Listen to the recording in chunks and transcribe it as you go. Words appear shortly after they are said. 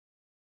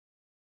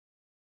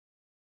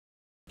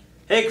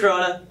Hey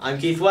Corona, I'm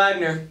Keith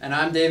Wagner. And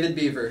I'm David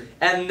Beaver.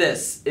 And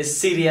this is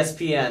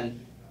CDSPN.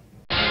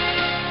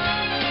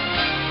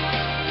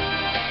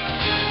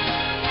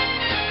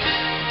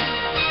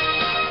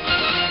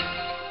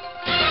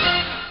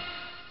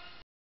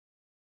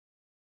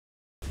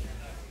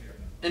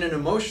 In an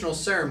emotional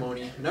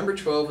ceremony, number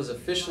 12 was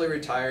officially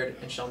retired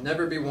and shall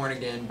never be worn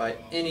again by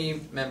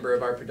any member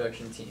of our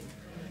production team.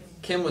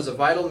 Kim was a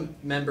vital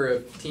member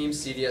of Team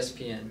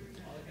CDSPN.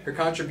 Her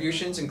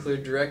contributions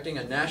include directing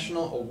a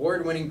national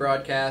award-winning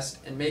broadcast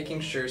and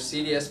making sure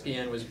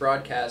CDSPN was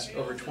broadcast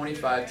over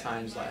 25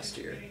 times last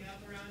year.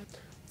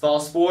 Fall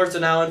sports are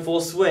now in full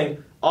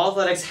swing. All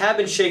athletics have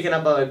been shaken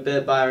up a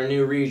bit by our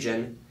new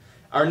region.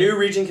 Our new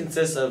region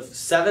consists of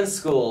 7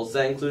 schools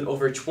that include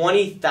over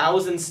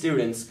 20,000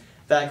 students,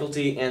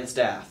 faculty, and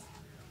staff.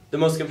 The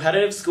most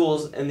competitive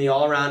schools in the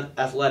all-around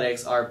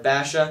athletics are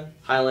Basha,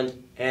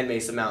 Highland, and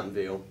Mesa Mountain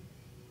View.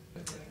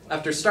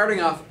 After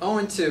starting off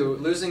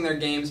 0-2, losing their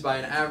games by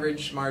an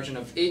average margin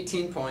of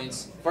 18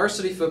 points,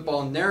 varsity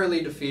football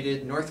narrowly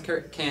defeated North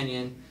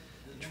Canyon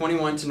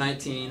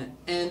 21-19,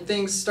 and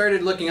things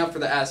started looking up for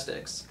the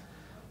Aztecs.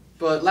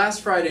 But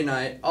last Friday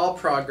night, all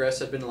progress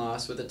had been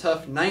lost with a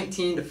tough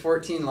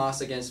 19-14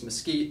 loss against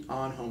Mesquite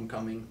on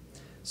homecoming.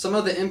 Some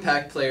of the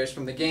impact players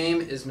from the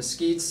game is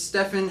Mesquite's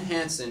Stephen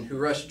Hansen, who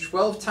rushed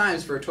 12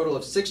 times for a total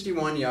of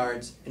 61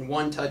 yards and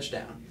 1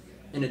 touchdown.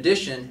 In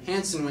addition,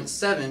 Hansen went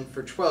 7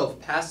 for 12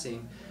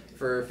 passing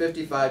for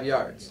 55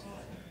 yards.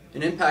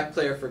 An impact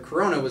player for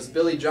Corona was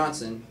Billy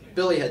Johnson.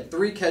 Billy had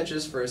 3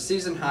 catches for a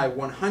season-high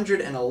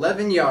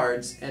 111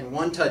 yards and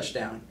 1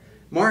 touchdown.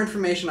 More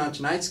information on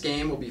tonight's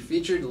game will be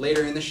featured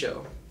later in the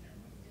show.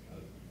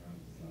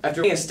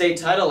 After winning a state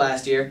title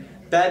last year,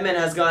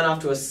 Badminton has gone off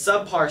to a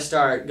subpar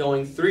start,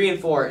 going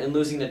 3-4 and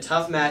losing to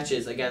tough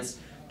matches against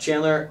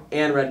Chandler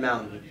and Red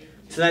Mountain.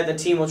 Tonight the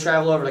team will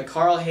travel over to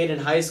Carl Hayden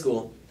High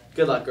School.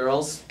 Good luck,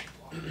 girls.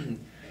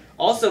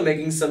 Also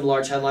making some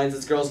large headlines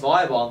is girls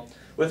volleyball.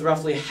 With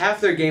roughly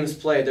half their games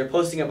played, they're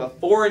posting up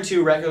a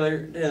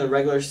 4-2 in the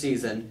regular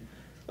season.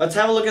 Let's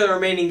have a look at the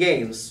remaining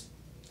games.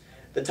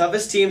 The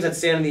toughest teams that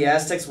stand in the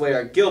Aztecs' way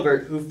are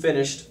Gilbert, who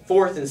finished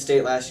 4th in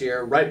state last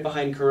year, right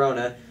behind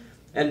Corona,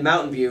 and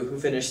Mountain View, who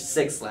finished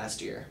 6th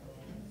last year.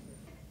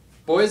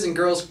 Boys and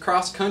girls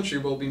cross country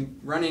will be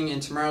running in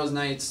tomorrow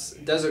night's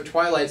Desert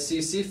Twilight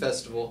CC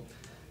Festival.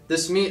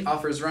 This meet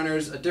offers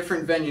runners a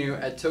different venue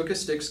at Toka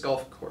Sticks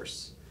Golf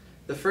Course.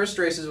 The first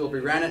races will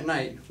be ran at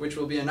night, which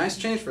will be a nice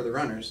change for the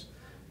runners.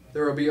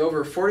 There will be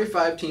over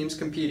 45 teams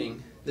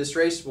competing. This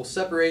race will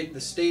separate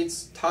the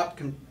state's top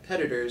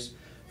competitors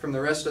from the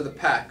rest of the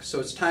pack,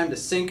 so it's time to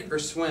sink or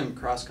swim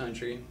cross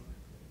country.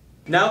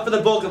 Now for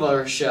the bulk of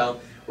our show.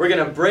 We're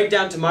going to break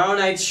down tomorrow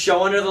night's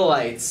show under the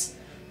lights.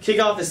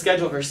 Kickoff is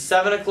scheduled for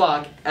 7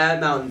 o'clock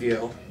at Mountain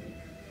View.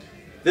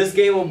 This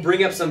game will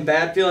bring up some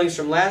bad feelings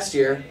from last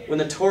year when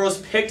the Toros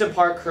picked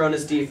apart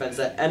Corona's defense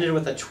that ended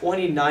with a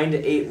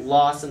 29-8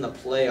 loss in the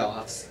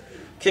playoffs,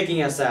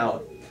 kicking us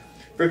out.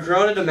 For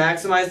Corona to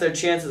maximize their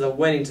chances of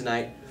winning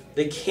tonight,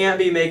 they can't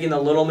be making the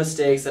little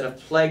mistakes that have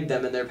plagued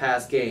them in their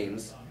past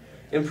games.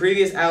 In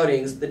previous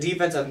outings, the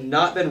defense have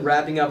not been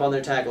wrapping up on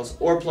their tackles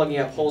or plugging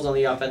up holes on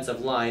the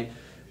offensive line,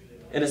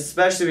 and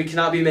especially we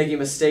cannot be making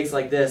mistakes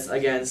like this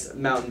against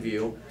Mountain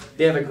View.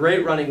 They have a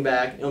great running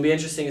back. It'll be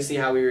interesting to see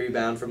how we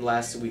rebound from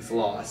last week's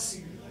loss.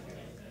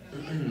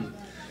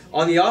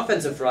 On the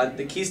offensive front,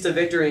 the keys to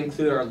victory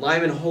include our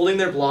linemen holding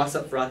their blocks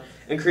up front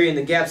and creating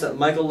the gaps that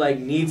Michael Legg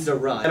needs to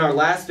run. And our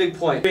last big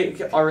point,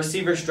 our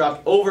receivers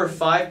dropped over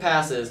 5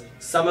 passes,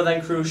 some of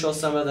them crucial,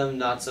 some of them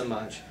not so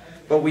much.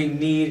 But we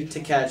need to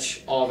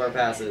catch all of our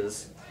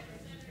passes.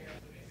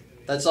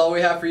 That's all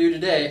we have for you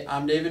today.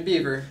 I'm David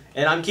Beaver.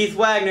 And I'm Keith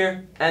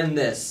Wagner, and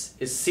this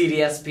is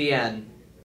CDSPN.